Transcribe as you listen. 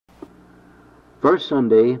First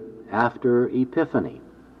Sunday after Epiphany,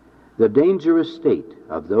 the dangerous state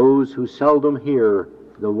of those who seldom hear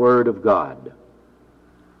the Word of God.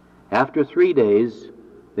 After 3 days,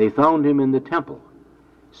 they found him in the temple,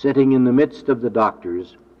 sitting in the midst of the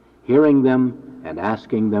doctors, hearing them and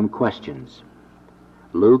asking them questions.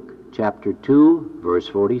 Luke chapter 2, verse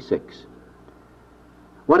 46.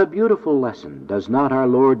 What a beautiful lesson does not our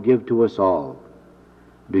Lord give to us all?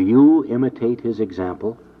 Do you imitate his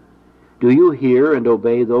example? Do you hear and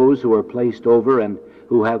obey those who are placed over and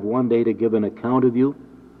who have one day to give an account of you?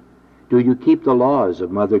 Do you keep the laws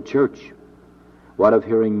of Mother Church? What of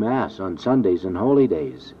hearing Mass on Sundays and holy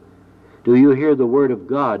days? Do you hear the Word of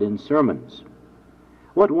God in sermons?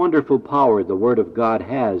 What wonderful power the Word of God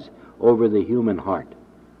has over the human heart!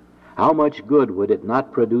 How much good would it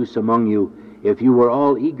not produce among you if you were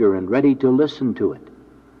all eager and ready to listen to it?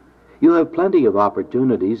 You have plenty of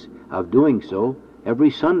opportunities of doing so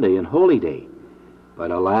every Sunday and holy day,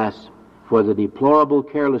 but alas, for the deplorable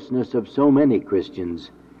carelessness of so many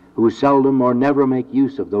Christians who seldom or never make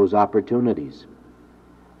use of those opportunities.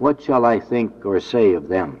 What shall I think or say of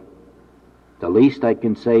them? The least I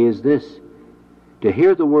can say is this: to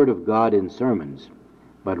hear the Word of God in sermons,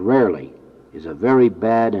 but rarely, is a very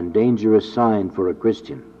bad and dangerous sign for a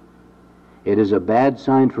Christian. It is a bad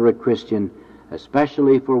sign for a Christian,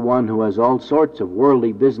 especially for one who has all sorts of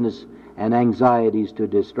worldly business and anxieties to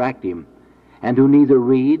distract him, and who neither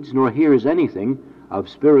reads nor hears anything of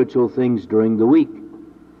spiritual things during the week,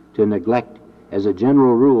 to neglect, as a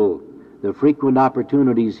general rule, the frequent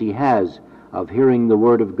opportunities he has of hearing the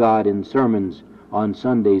Word of God in sermons on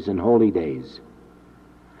Sundays and holy days.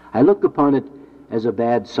 I look upon it as a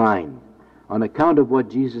bad sign on account of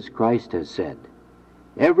what Jesus Christ has said.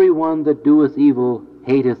 Every one that doeth evil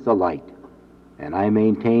hateth the light. And I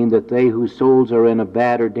maintain that they whose souls are in a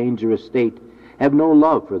bad or dangerous state have no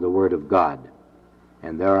love for the Word of God.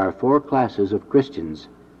 And there are 4 classes of Christians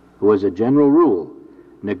who, as a general rule,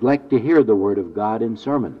 neglect to hear the Word of God in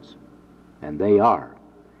sermons. And they are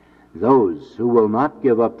those who will not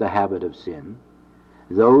give up the habit of sin,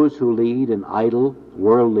 those who lead an idle,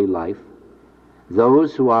 worldly life,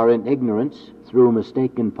 those who are in ignorance through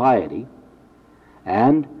mistaken piety,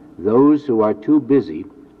 and those who are too busy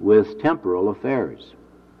with temporal affairs.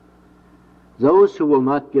 Those who will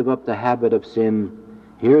not give up the habit of sin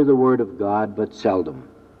hear the Word of God but seldom,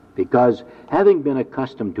 because having been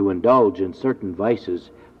accustomed to indulge in certain vices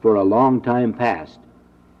for a long time past,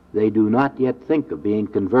 they do not yet think of being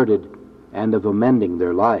converted and of amending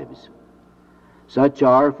their lives. Such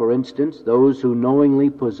are, for instance, those who knowingly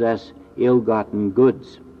possess ill-gotten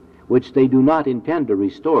goods, which they do not intend to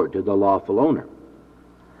restore to the lawful owner.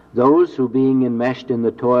 Those who, being enmeshed in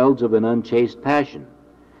the toils of an unchaste passion,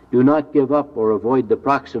 do not give up or avoid the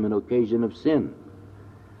proximate occasion of sin,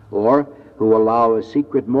 or who allow a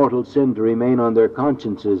secret mortal sin to remain on their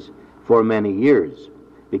consciences for many years,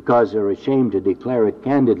 because they're ashamed to declare it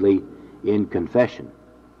candidly in confession.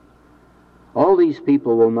 All these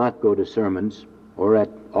people will not go to sermons, or at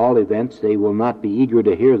all events they will not be eager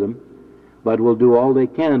to hear them, but will do all they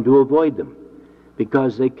can to avoid them,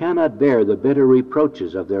 because they cannot bear the bitter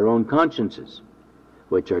reproaches of their own consciences,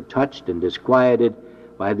 which are touched and disquieted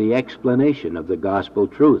by the explanation of the gospel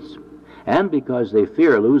truths, and because they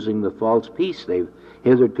fear losing the false peace they've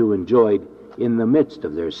hitherto enjoyed in the midst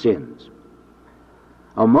of their sins.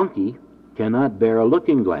 A monkey cannot bear a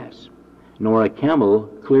looking glass, nor a camel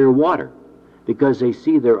clear water, because they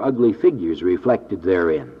see their ugly figures reflected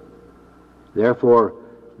therein. Therefore,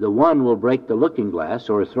 the one will break the looking glass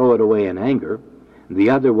or throw it away in anger, the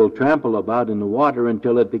other will trample about in the water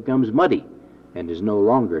until it becomes muddy and is no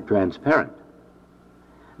longer transparent.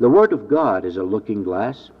 The Word of God is a looking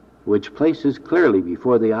glass which places clearly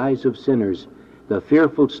before the eyes of sinners the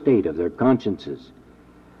fearful state of their consciences,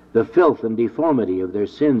 the filth and deformity of their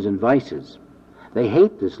sins and vices. They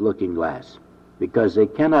hate this looking glass because they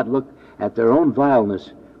cannot look at their own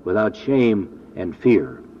vileness without shame and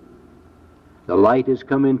fear. The light has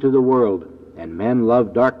come into the world, and men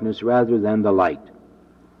love darkness rather than the light.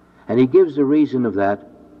 And he gives the reason of that: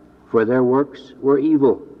 for their works were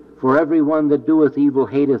evil. For every one that doeth evil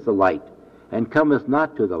hateth the light, and cometh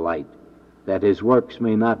not to the light, that his works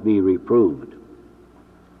may not be reproved.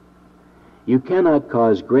 You cannot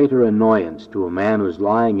cause greater annoyance to a man who is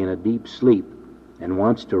lying in a deep sleep and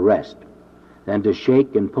wants to rest, than to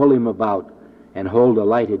shake and pull him about and hold a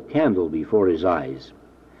lighted candle before his eyes.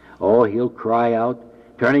 Oh, he'll cry out,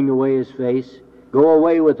 turning away his face, "Go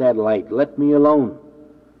away with that light, let me alone."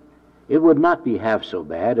 It would not be half so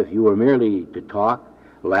bad if you were merely to talk,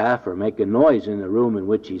 laugh, or make a noise in the room in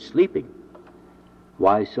which he's sleeping.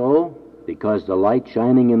 Why so? because the light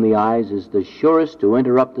shining in the eyes is the surest to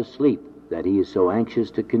interrupt the sleep that he is so anxious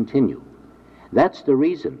to continue. That's the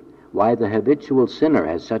reason why the habitual sinner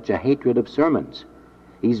has such a hatred of sermons.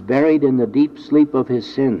 He's buried in the deep sleep of his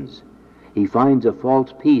sins. He finds a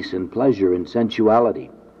false peace and pleasure in sensuality.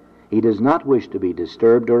 He does not wish to be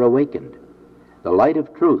disturbed or awakened. The light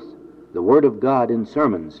of truth, the Word of God in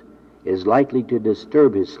sermons, is likely to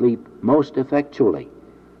disturb his sleep most effectually.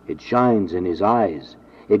 It shines in his eyes.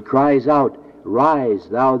 It cries out, "Rise,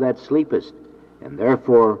 thou that sleepest," and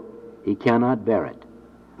therefore he cannot bear it.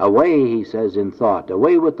 Away, he says in thought,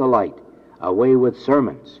 away with the light, away with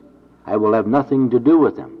sermons. I will have nothing to do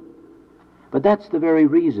with them. But that's the very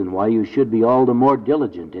reason why you should be all the more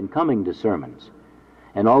diligent in coming to sermons,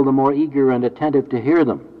 and all the more eager and attentive to hear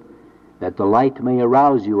them, that the light may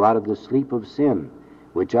arouse you out of the sleep of sin,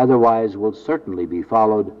 which otherwise will certainly be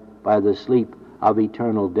followed by the sleep of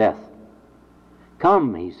eternal death.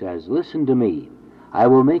 Come, he says, listen to me. I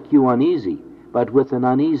will make you uneasy, but with an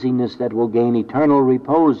uneasiness that will gain eternal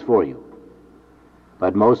repose for you.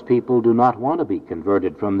 But most people do not want to be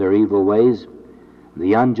converted from their evil ways.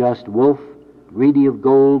 The unjust wolf, greedy of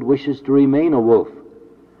gold, wishes to remain a wolf.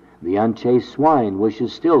 The unchaste swine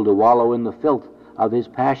wishes still to wallow in the filth of his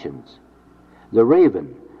passions. The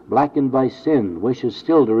raven, blackened by sin, wishes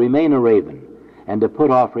still to remain a raven and to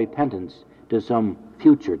put off repentance to some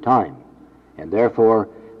future time. And therefore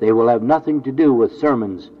they will have nothing to do with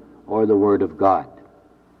sermons or the Word of God.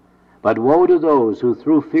 But woe to those who,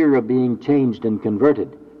 through fear of being changed and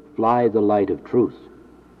converted, fly the light of truth.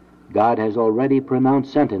 God has already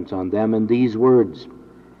pronounced sentence on them in these words,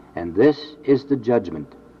 "And this is the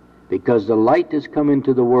judgment, because the light is come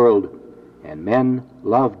into the world, and men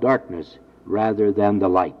love darkness rather than the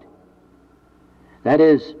light." That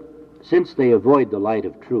is, since they avoid the light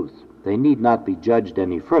of truth, they need not be judged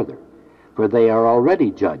any further, for they are already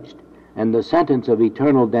judged, and the sentence of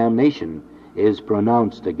eternal damnation is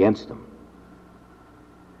pronounced against them.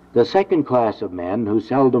 The second class of men who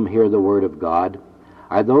seldom hear the Word of God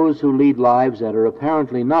are those who lead lives that are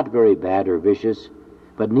apparently not very bad or vicious,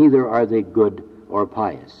 but neither are they good or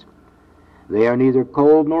pious. They are neither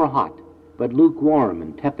cold nor hot, but lukewarm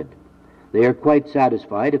and tepid. They are quite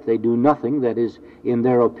satisfied if they do nothing that is, in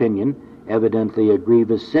their opinion, evidently a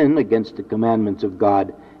grievous sin against the commandments of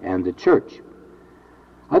God and the Church.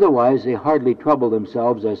 Otherwise, they hardly trouble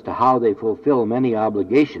themselves as to how they fulfill many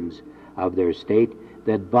obligations of their state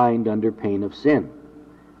that bind under pain of sin.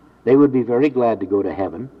 They would be very glad to go to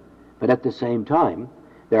heaven, but at the same time,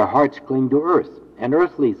 their hearts cling to earth and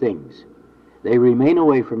earthly things. They remain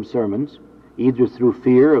away from sermons, either through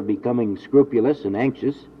fear of becoming scrupulous and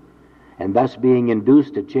anxious, and thus being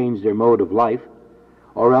induced to change their mode of life,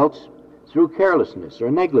 or else through carelessness or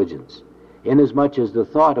negligence, inasmuch as the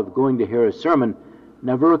thought of going to hear a sermon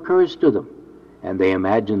never occurs to them, and they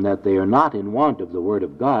imagine that they are not in want of the Word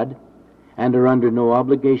of God, and are under no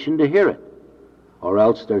obligation to hear it, or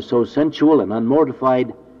else they're so sensual and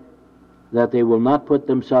unmortified that they will not put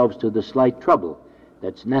themselves to the slight trouble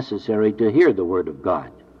that's necessary to hear the Word of God.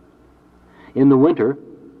 In the winter,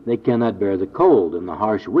 they cannot bear the cold and the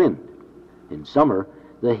harsh wind. In summer,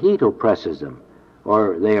 the heat oppresses them,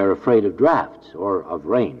 or they are afraid of drafts or of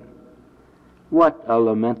rain. What a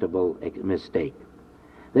lamentable mistake!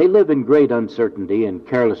 They live in great uncertainty and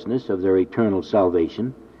carelessness of their eternal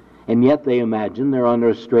salvation, and yet they imagine they're on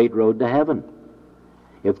a straight road to heaven.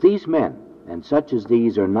 If these men, and such as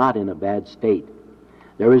these, are not in a bad state,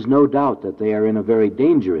 there is no doubt that they are in a very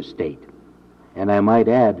dangerous state, and I might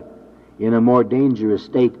add, in a more dangerous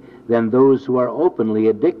state than those who are openly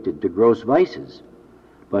addicted to gross vices,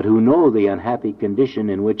 but who know the unhappy condition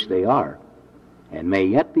in which they are, and may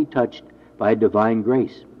yet be touched by divine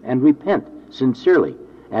grace, and repent sincerely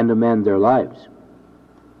and amend their lives.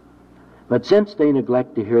 But since they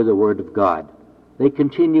neglect to hear the Word of God, they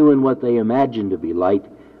continue in what they imagine to be light,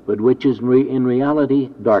 but which is in reality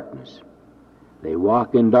darkness. They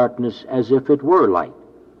walk in darkness as if it were light.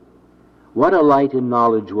 What a light in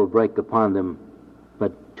knowledge will break upon them,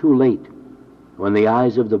 but too late, when the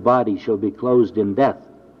eyes of the body shall be closed in death,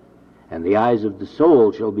 and the eyes of the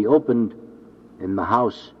soul shall be opened in the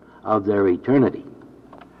house of their eternity.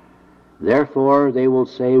 Therefore they will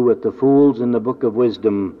say with the fools in the book of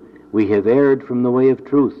wisdom, "We have erred from the way of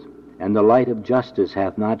truth, and the light of justice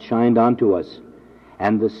hath not shined unto us,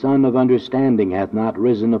 and the sun of understanding hath not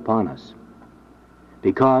risen upon us."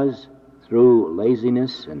 Because, through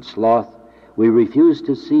laziness and sloth, we refuse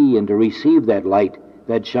to see and to receive that light,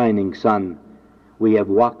 that shining sun, we have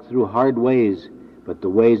walked through hard ways, but the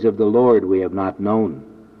ways of the Lord we have not known.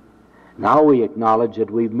 Now we acknowledge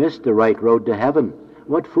that we've missed the right road to heaven.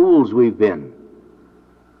 What fools we've been!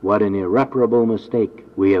 What an irreparable mistake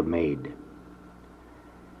we have made.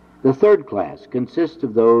 The third class consists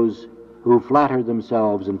of those who flatter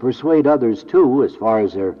themselves and persuade others too, as far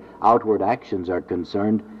as their outward actions are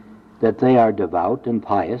concerned, that they are devout and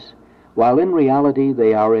pious, while in reality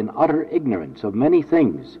they are in utter ignorance of many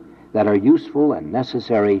things that are useful and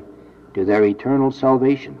necessary to their eternal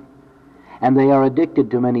salvation, and they are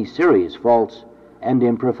addicted to many serious faults and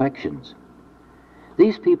imperfections.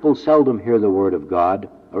 These people seldom hear the Word of God,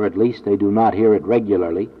 or at least they do not hear it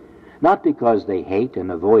regularly, not because they hate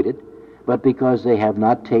and avoid it, but because they have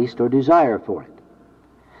not taste or desire for it.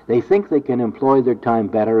 They think they can employ their time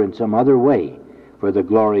better in some other way for the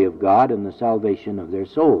glory of God and the salvation of their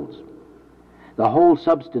souls. The whole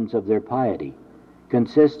substance of their piety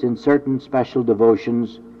consists in certain special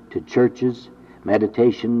devotions to churches,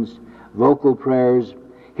 meditations, vocal prayers,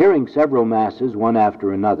 hearing several masses one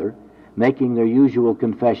after another, making their usual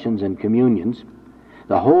confessions and communions.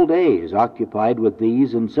 The whole day is occupied with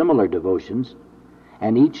these and similar devotions,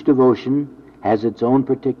 and each devotion has its own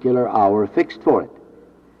particular hour fixed for it.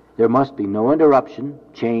 There must be no interruption,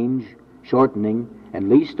 change, shortening, and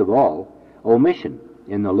least of all, omission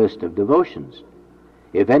in the list of devotions.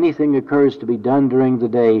 If anything occurs to be done during the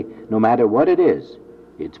day, no matter what it is,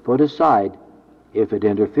 it's put aside if it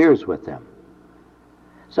interferes with them.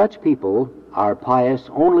 Such people are pious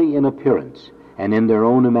only in appearance and in their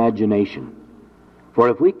own imagination. For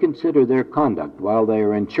if we consider their conduct while they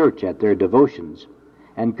are in church at their devotions,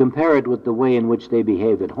 and compare it with the way in which they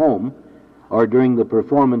behave at home, or during the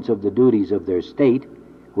performance of the duties of their state,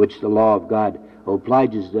 which the law of God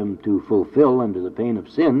obliges them to fulfill under the pain of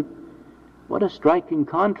sin, what a striking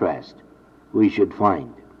contrast we should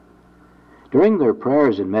find. During their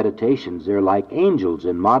prayers and meditations, they're like angels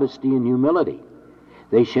in modesty and humility.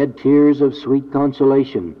 They shed tears of sweet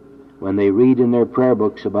consolation when they read in their prayer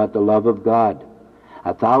books about the love of God.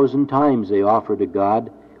 1,000 times they offer to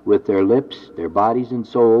God with their lips, their bodies and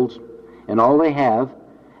souls, and all they have,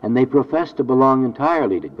 and they profess to belong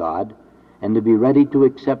entirely to God, and to be ready to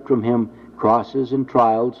accept from Him crosses and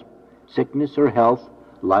trials, sickness or health,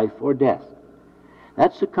 life or death.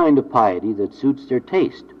 That's the kind of piety that suits their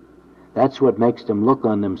taste. That's what makes them look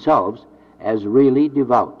on themselves as really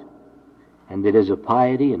devout. And it is a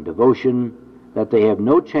piety and devotion that they have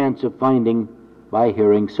no chance of finding by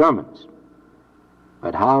hearing sermons.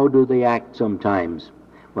 But how do they act sometimes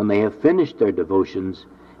when they have finished their devotions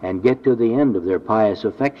and get to the end of their pious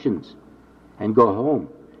affections and go home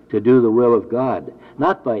to do the will of God,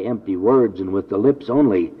 not by empty words and with the lips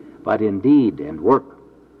only, but in deed and work?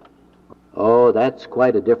 Oh, that's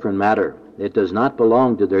quite a different matter. It does not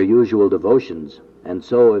belong to their usual devotions, and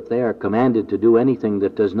so if they are commanded to do anything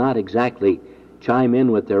that does not exactly chime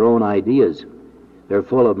in with their own ideas, they're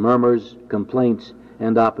full of murmurs, complaints,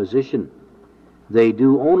 and opposition. They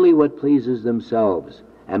do only what pleases themselves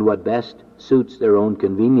and what best suits their own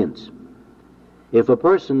convenience. If a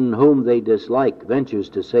person whom they dislike ventures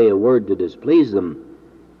to say a word to displease them,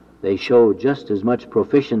 they show just as much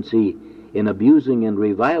proficiency in abusing and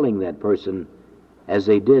reviling that person as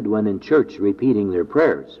they did when in church repeating their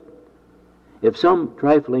prayers. If some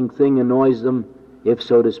trifling thing annoys them, if,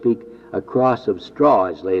 so to speak, a cross of straw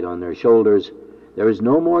is laid on their shoulders, there is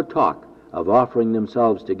no more talk of offering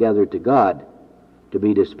themselves together to God to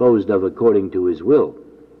be disposed of according to His will.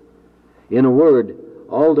 In a word,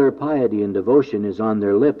 all their piety and devotion is on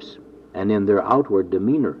their lips and in their outward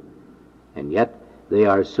demeanor, and yet they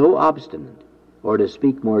are so obstinate, or to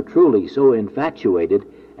speak more truly, so infatuated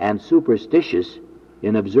and superstitious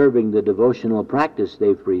in observing the devotional practice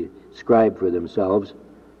they've prescribed for themselves,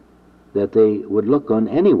 that they would look on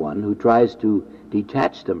anyone who tries to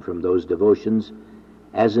detach them from those devotions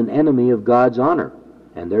as an enemy of God's honor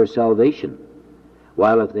and their salvation,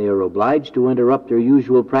 while if they are obliged to interrupt their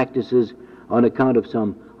usual practices on account of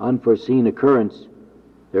some unforeseen occurrence,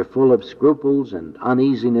 they're full of scruples and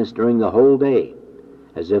uneasiness during the whole day,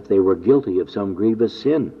 as if they were guilty of some grievous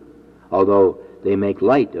sin, although they make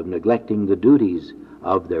light of neglecting the duties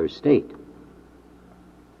of their state.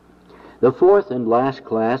 The fourth and last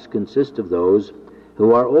class consists of those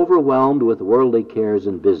who are overwhelmed with worldly cares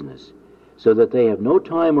and business, so that they have no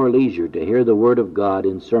time or leisure to hear the Word of God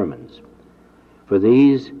in sermons. For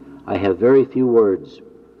these I have very few words,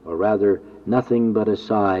 or rather nothing but a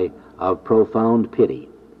sigh of profound pity.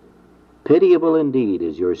 Pitiable indeed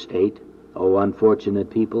is your state, O unfortunate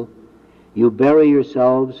people. You bury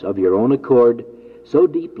yourselves of your own accord so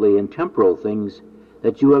deeply in temporal things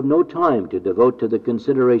that you have no time to devote to the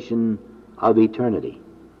consideration of eternity.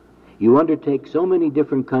 You undertake so many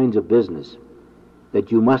different kinds of business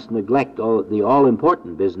that you must neglect the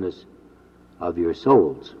all-important business of your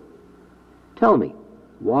souls. Tell me,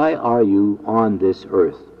 Why are you on this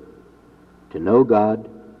earth? To know God,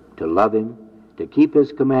 to love Him, to keep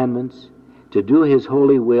His commandments, to do His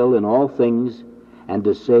holy will in all things, and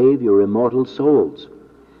to save your immortal souls.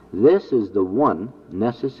 This is the one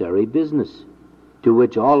necessary business to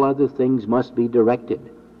which all other things must be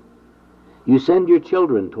directed. You send your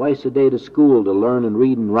children twice a day to school to learn and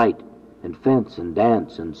read and write, and fence and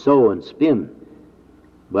dance and sew and spin.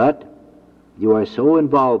 But you are so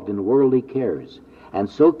involved in worldly cares and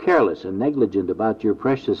so careless and negligent about your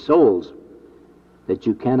precious souls that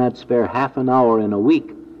you cannot spare half an hour in a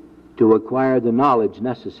week to acquire the knowledge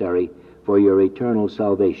necessary for your eternal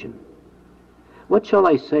salvation. What shall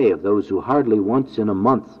I say of those who hardly once in a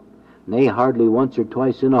month, nay, hardly once or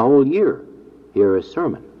twice in a whole year, hear a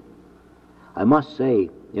sermon? I must say,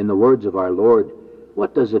 in the words of our Lord,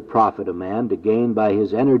 what does it profit a man to gain by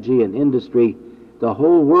his energy and industry the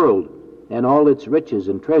whole world and all its riches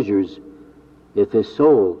and treasures, if his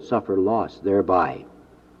soul suffer loss thereby?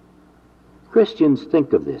 Christians,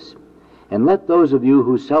 think of this, and let those of you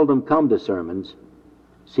who seldom come to sermons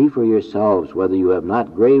see for yourselves whether you have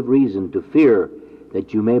not grave reason to fear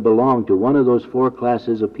that you may belong to one of those four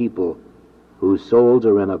classes of people whose souls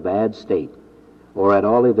are in a bad state, or at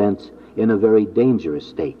all events in a very dangerous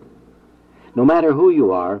state. No matter who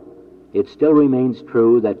you are, it still remains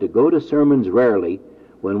true that to go to sermons rarely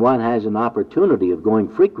when one has an opportunity of going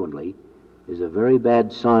frequently is a very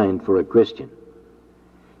bad sign for a Christian.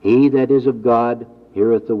 He that is of God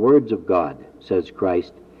heareth the words of God, says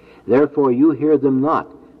Christ. Therefore you hear them not,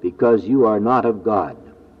 because you are not of God.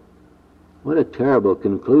 What a terrible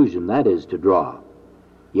conclusion that is to draw.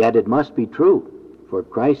 Yet it must be true, for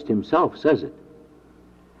Christ Himself says it.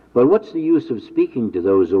 But what's the use of speaking to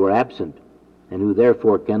those who are absent, and who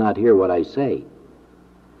therefore cannot hear what I say?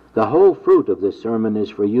 The whole fruit of this sermon is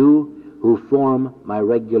for you who form my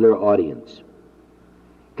regular audience.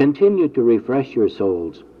 Continue to refresh your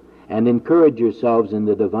souls and encourage yourselves in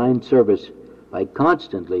the divine service by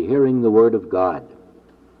constantly hearing the Word of God.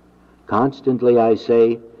 Constantly, I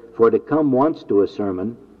say, for to come once to a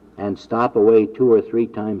sermon and stop away 2 or 3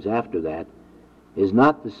 times after that is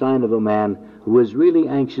not the sign of a man who is really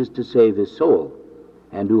anxious to save his soul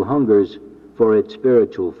and who hungers for its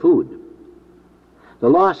spiritual food. The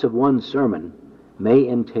loss of one sermon may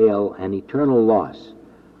entail an eternal loss,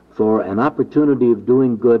 for an opportunity of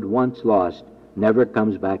doing good once lost never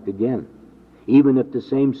comes back again, even if the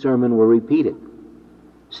same sermon were repeated.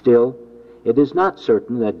 Still, it is not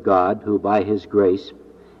certain that God, who by His grace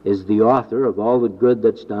is the author of all the good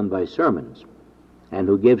that's done by sermons, and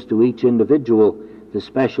who gives to each individual the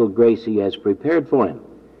special grace He has prepared for him,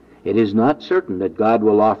 it is not certain that God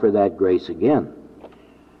will offer that grace again.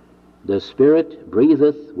 The Spirit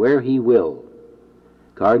breatheth where He will.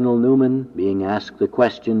 Cardinal Newman, being asked the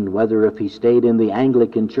question whether if he stayed in the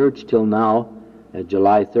Anglican Church till now,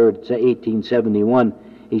 July 3rd, 1871,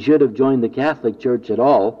 he should have joined the Catholic Church at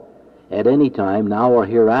all, at any time, now or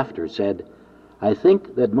hereafter, said, "I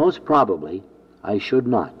think that most probably I should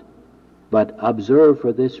not. But observe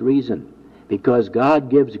for this reason, because God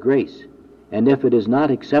gives grace, and if it is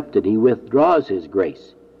not accepted, He withdraws His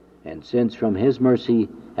grace. And since from His mercy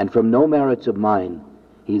and from no merits of mine,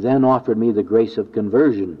 He then offered me the grace of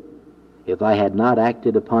conversion, if I had not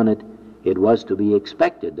acted upon it, it was to be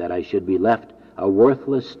expected that I should be left a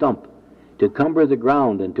worthless stump, to cumber the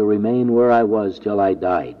ground and to remain where I was till I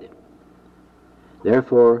died.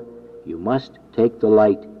 Therefore, you must take the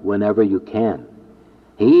light whenever you can.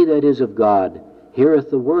 He that is of God heareth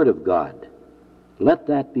the word of God. Let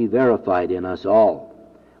that be verified in us all.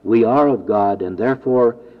 We are of God, and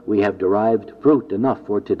therefore we have derived fruit enough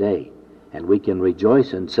for today, and we can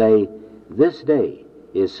rejoice and say, this day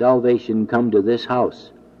is salvation come to this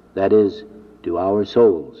house, that is, to our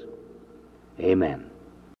souls. Amen.